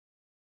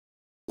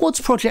What's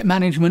project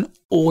management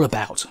all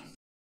about?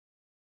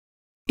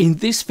 In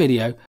this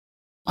video,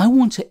 I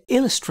want to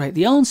illustrate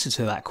the answer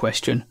to that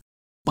question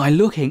by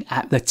looking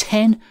at the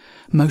 10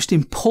 most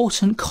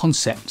important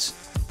concepts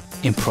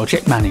in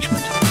project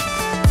management.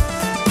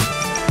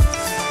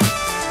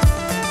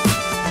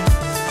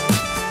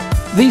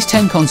 These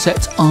 10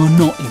 concepts are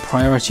not in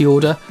priority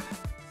order.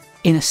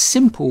 In a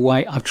simple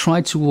way, I've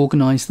tried to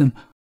organise them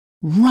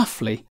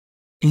roughly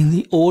in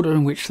the order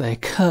in which they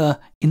occur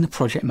in the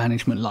project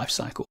management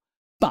lifecycle.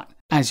 But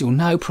as you'll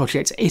know,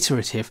 projects are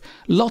iterative.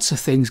 Lots of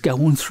things go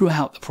on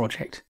throughout the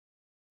project.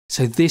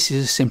 So this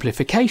is a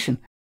simplification,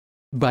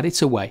 but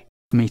it's a way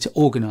for me to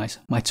organise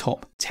my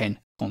top 10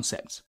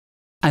 concepts.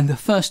 And the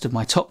first of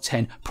my top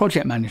 10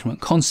 project management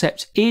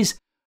concepts is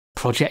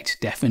project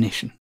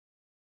definition.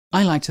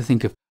 I like to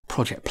think of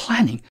project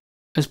planning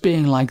as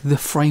being like the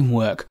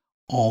framework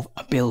of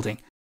a building.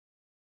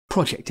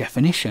 Project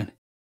definition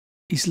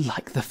is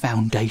like the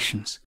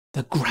foundations,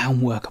 the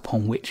groundwork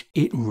upon which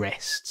it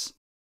rests.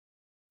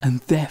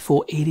 And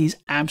therefore it is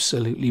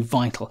absolutely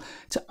vital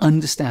to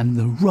understand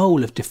the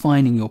role of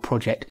defining your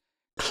project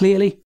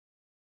clearly,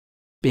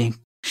 being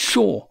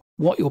sure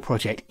what your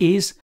project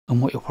is and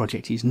what your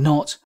project is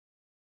not,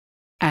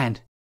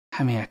 and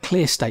having a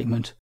clear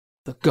statement,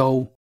 the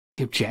goal,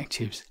 the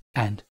objectives,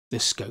 and the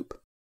scope.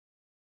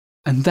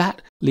 And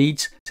that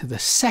leads to the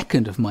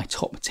second of my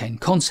top 10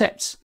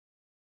 concepts,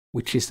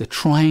 which is the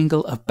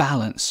triangle of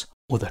balance,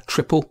 or the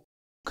triple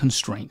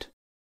constraint.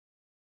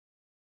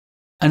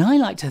 And I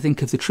like to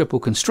think of the triple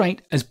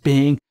constraint as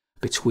being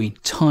between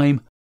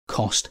time,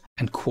 cost,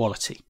 and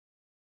quality.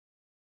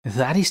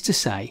 That is to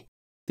say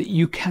that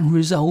you can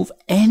resolve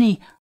any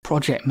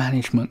project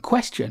management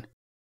question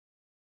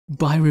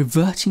by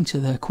reverting to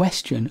the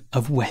question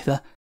of whether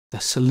the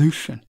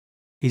solution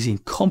is in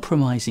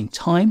compromising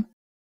time,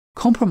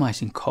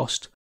 compromising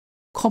cost,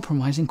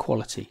 compromising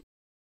quality,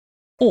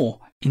 or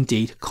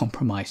indeed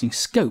compromising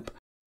scope.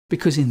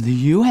 Because in the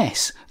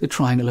US, the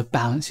triangle of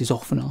balance is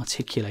often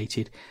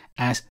articulated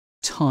as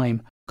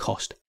time,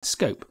 cost,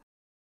 scope.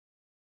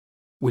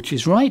 Which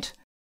is right?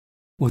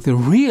 Well, the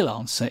real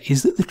answer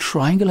is that the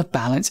triangle of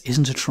balance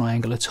isn't a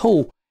triangle at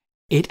all.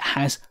 It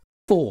has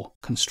 4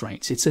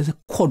 constraints. It's a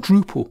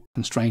quadruple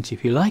constraint,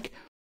 if you like,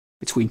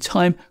 between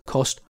time,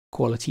 cost,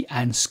 quality,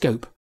 and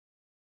scope.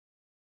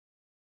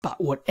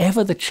 But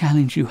whatever the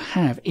challenge you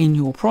have in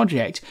your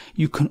project,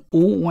 you can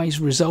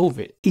always resolve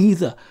it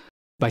either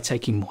by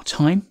taking more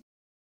time,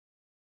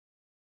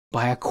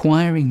 by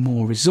acquiring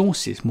more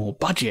resources, more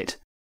budget,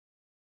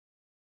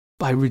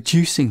 by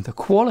reducing the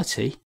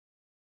quality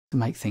to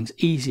make things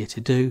easier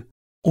to do,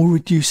 or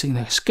reducing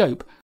the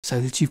scope so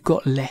that you've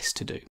got less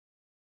to do.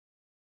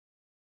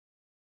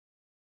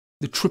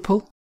 The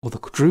triple or the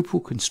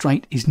quadruple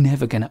constraint is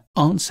never going to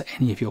answer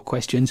any of your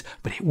questions,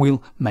 but it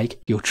will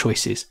make your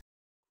choices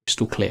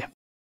crystal clear.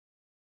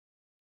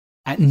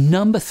 At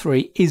number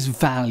 3 is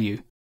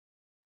value.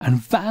 And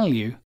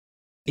value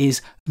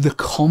is the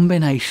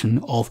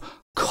combination of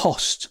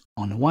cost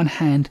on the one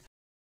hand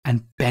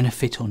and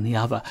benefit on the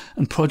other.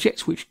 And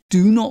projects which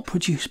do not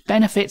produce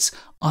benefits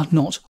are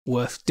not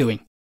worth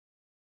doing.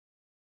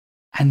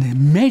 And the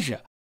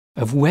measure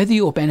of whether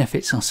your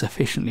benefits are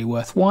sufficiently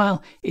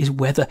worthwhile is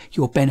whether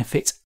your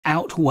benefits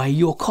outweigh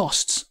your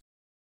costs.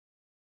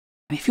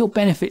 And if your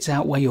benefits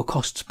outweigh your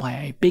costs by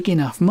a big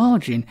enough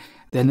margin,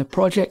 then the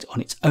project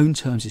on its own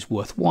terms is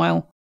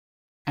worthwhile,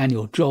 and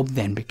your job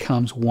then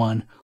becomes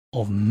one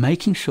of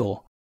making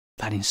sure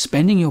that in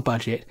spending your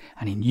budget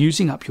and in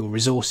using up your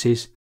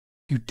resources,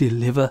 you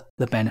deliver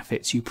the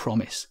benefits you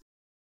promise,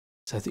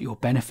 so that your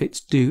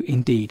benefits do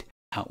indeed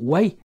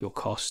outweigh your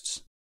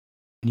costs,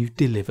 and you've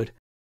delivered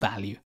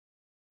value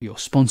for your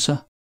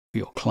sponsor, for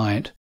your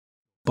client,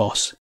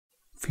 boss,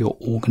 for your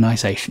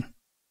organization.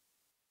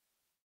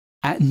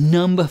 At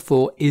number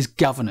 4 is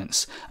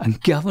governance,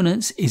 and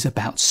governance is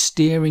about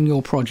steering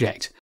your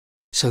project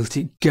so that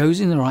it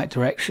goes in the right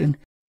direction,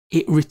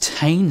 it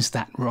retains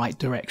that right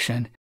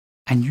direction,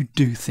 and you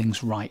do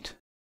things right.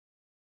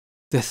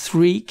 The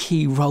 3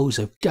 key roles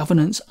of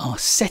governance are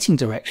setting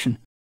direction,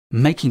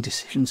 making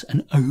decisions,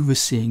 and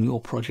overseeing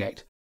your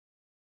project.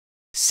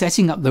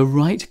 Setting up the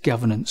right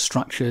governance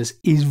structures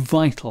is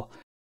vital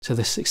to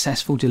the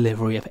successful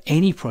delivery of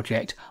any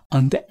project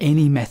under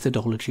any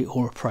methodology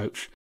or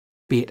approach,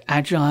 be it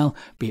agile,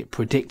 be it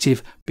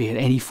predictive, be it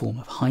any form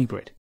of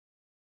hybrid.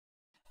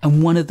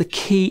 And one of the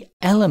key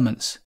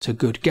elements to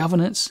good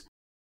governance,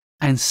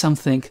 and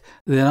something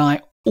that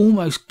I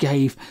almost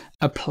gave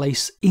a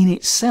place in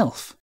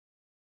itself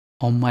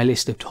on my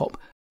list of top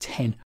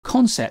 10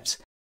 concepts,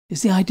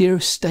 is the idea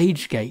of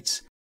stage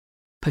gates,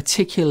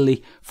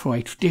 particularly for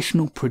a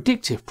traditional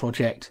predictive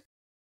project.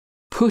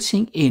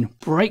 Putting in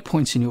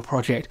breakpoints in your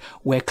project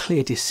where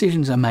clear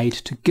decisions are made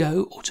to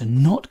go or to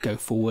not go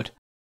forward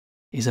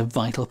is a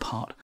vital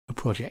part of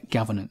project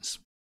governance.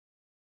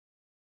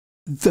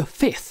 The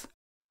 5th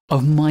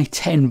of my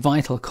 10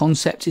 vital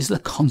concepts is the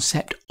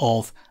concept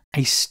of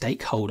a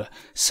stakeholder,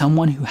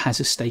 someone who has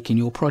a stake in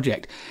your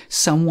project,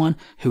 someone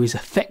who is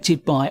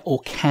affected by or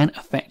can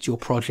affect your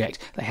project.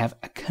 They have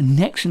a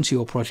connection to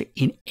your project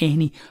in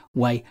any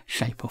way,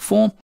 shape or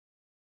form.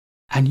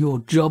 And your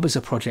job as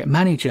a project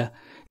manager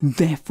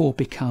therefore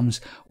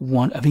becomes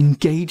one of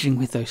engaging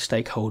with those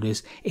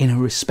stakeholders in a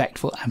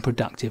respectful and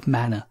productive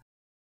manner,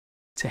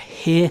 to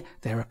hear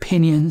their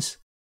opinions,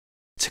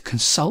 to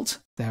consult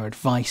their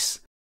advice,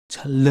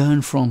 to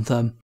learn from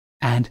them,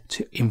 and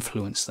to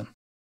influence them.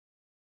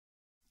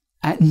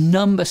 At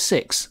number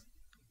 6,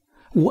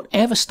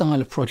 whatever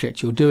style of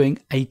project you're doing,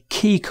 a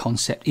key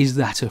concept is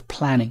that of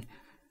planning.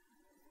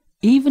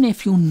 Even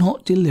if you're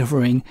not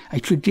delivering a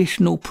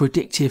traditional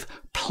predictive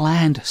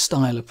planned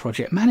style of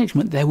project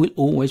management, there will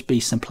always be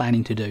some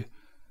planning to do.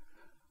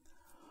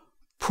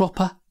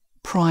 Proper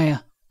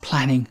prior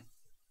planning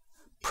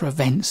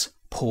prevents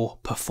poor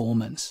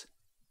performance.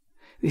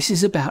 This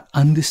is about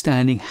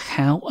understanding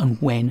how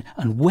and when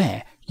and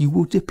where you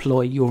will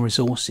deploy your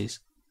resources.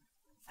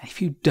 And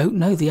if you don't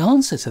know the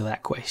answer to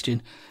that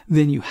question,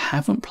 then you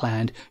haven't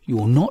planned,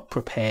 you're not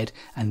prepared,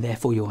 and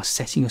therefore you are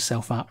setting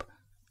yourself up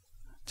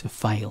to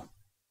fail.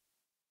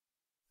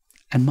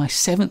 And my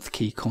 7th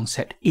key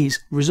concept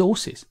is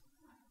resources.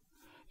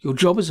 Your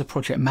job as a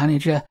project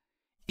manager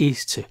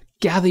is to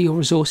gather your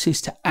resources,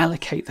 to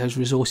allocate those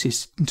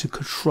resources, and to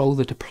control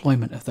the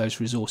deployment of those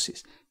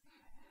resources.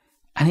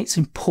 And it's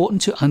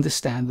important to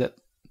understand that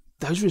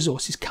those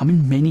resources come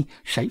in many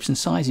shapes and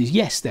sizes.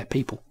 Yes, they're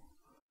people.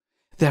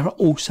 There are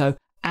also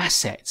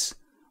assets,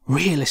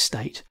 real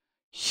estate,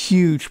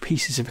 huge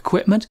pieces of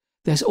equipment.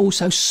 There's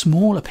also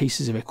smaller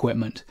pieces of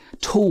equipment,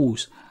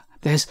 tools.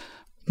 There's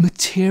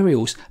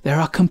materials. There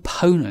are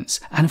components.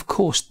 And of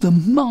course, the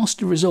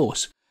master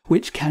resource,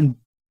 which can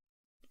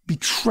be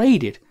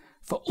traded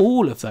for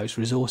all of those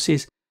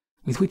resources,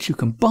 with which you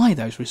can buy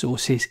those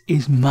resources,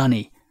 is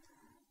money.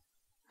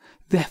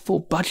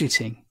 Therefore,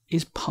 budgeting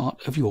is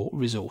part of your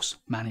resource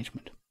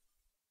management.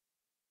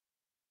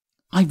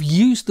 I've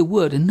used the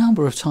word a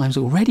number of times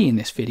already in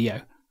this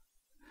video.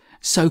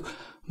 So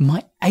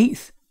my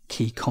 8th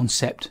key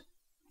concept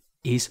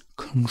is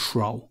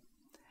control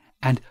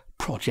and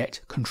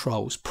project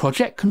controls.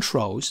 Project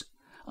controls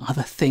are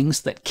the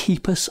things that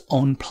keep us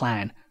on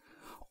plan,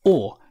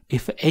 or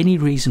if for any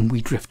reason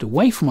we drift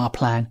away from our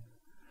plan,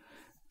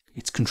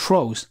 it's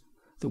controls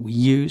that we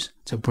use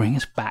to bring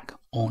us back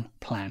on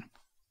plan.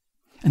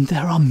 And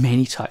there are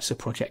many types of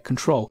project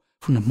control,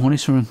 from the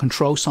monitor and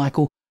control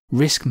cycle,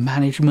 risk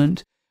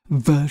management,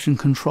 version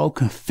control,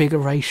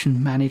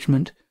 configuration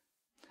management,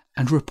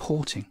 and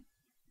reporting.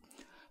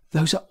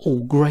 Those are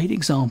all great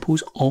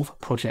examples of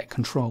project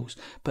controls,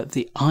 but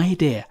the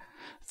idea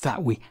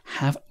that we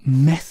have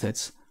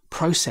methods,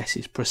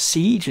 processes,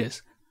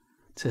 procedures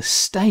to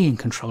stay in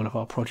control of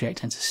our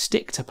project and to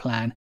stick to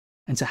plan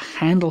and to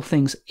handle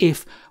things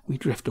if we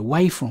drift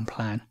away from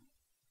plan,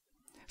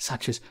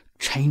 such as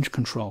change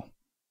control,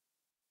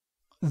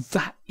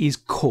 that is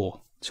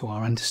core to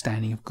our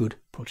understanding of good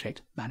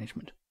project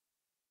management.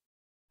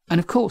 And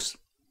of course,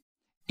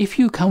 if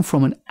you come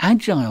from an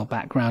agile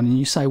background and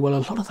you say, well, a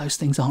lot of those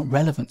things aren't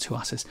relevant to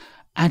us as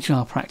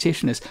agile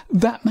practitioners,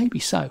 that may be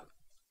so.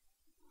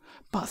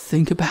 But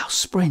think about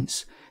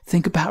sprints,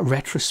 think about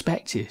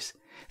retrospectives,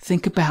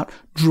 think about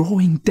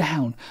drawing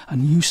down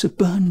and use of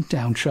burn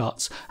down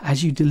charts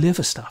as you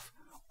deliver stuff.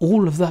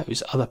 All of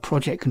those are the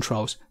project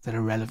controls that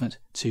are relevant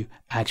to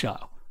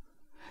agile.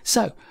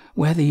 So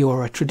whether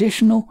you're a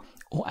traditional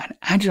or an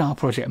agile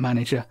project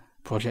manager,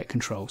 project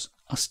controls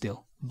are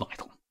still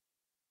vital.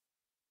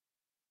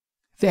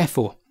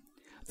 Therefore,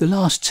 the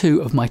last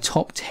 2 of my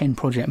top 10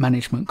 project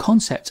management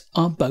concepts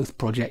are both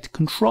project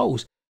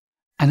controls.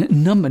 And at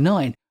number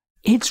 9,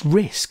 it's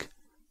risk.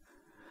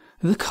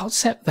 The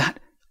concept that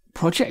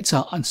projects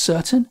are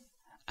uncertain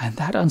and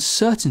that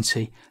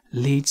uncertainty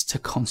leads to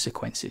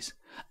consequences.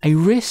 A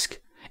risk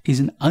is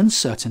an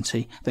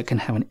uncertainty that can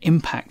have an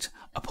impact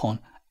upon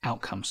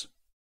outcomes.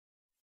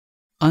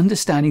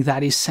 Understanding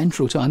that is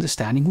central to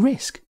understanding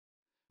risk,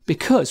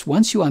 because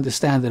once you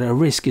understand that a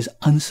risk is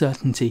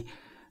uncertainty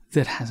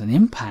that has an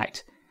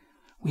impact,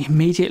 we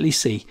immediately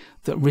see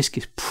that risk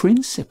is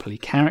principally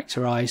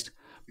characterized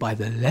by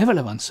the level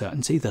of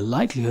uncertainty, the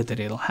likelihood that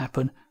it'll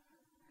happen,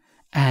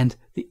 and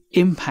the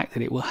impact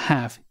that it will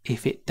have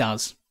if it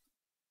does.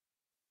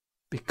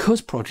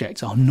 Because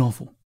projects are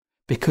novel,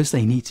 because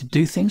they need to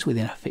do things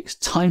within a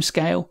fixed time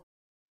scale,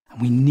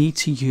 and we need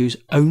to use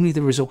only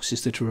the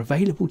resources that are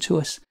available to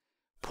us,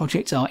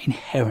 projects are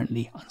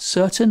inherently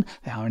uncertain,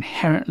 they are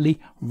inherently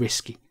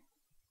risky.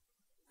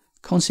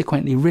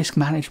 Consequently, risk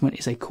management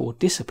is a core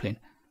discipline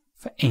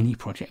for any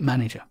project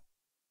manager.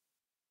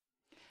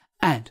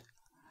 And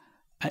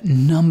at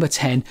number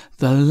 10,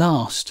 the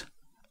last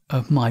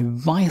of my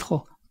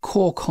vital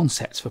core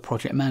concepts for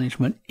project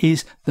management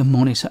is the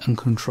monitor and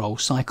control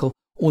cycle,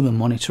 or the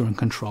monitor and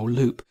control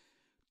loop.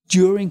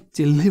 During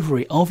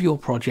delivery of your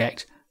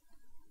project,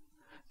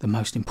 the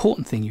most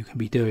important thing you can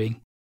be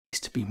doing is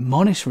to be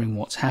monitoring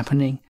what's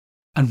happening,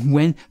 and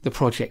when the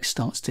project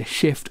starts to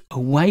shift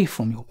away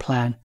from your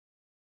plan,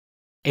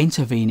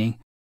 intervening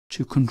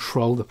to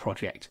control the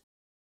project.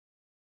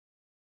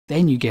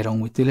 Then you get on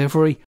with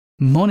delivery,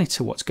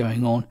 monitor what's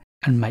going on,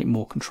 and make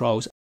more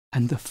controls.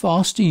 And the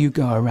faster you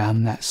go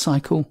around that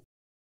cycle,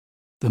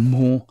 the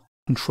more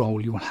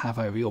control you will have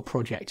over your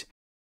project.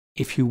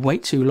 If you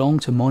wait too long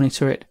to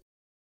monitor it,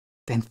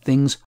 then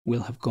things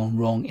will have gone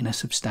wrong in a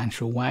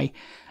substantial way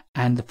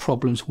and the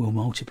problems will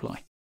multiply.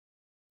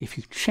 If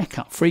you check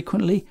up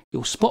frequently,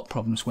 you'll spot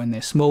problems when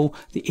they're small.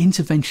 The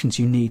interventions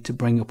you need to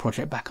bring your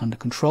project back under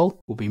control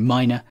will be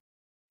minor,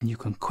 and you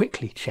can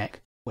quickly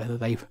check whether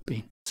they've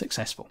been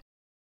successful.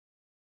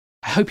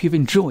 I hope you've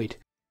enjoyed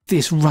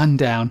this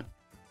rundown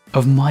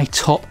of my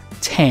top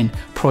 10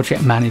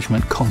 project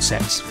management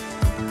concepts.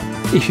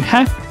 If you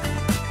have,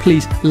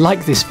 please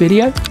like this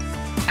video,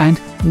 and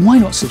why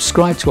not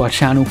subscribe to our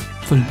channel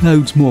for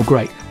loads more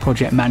great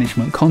project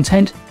management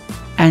content.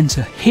 And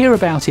to hear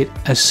about it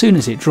as soon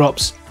as it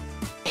drops,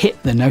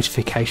 hit the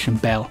notification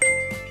bell,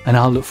 and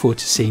I'll look forward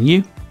to seeing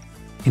you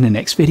in the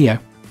next video.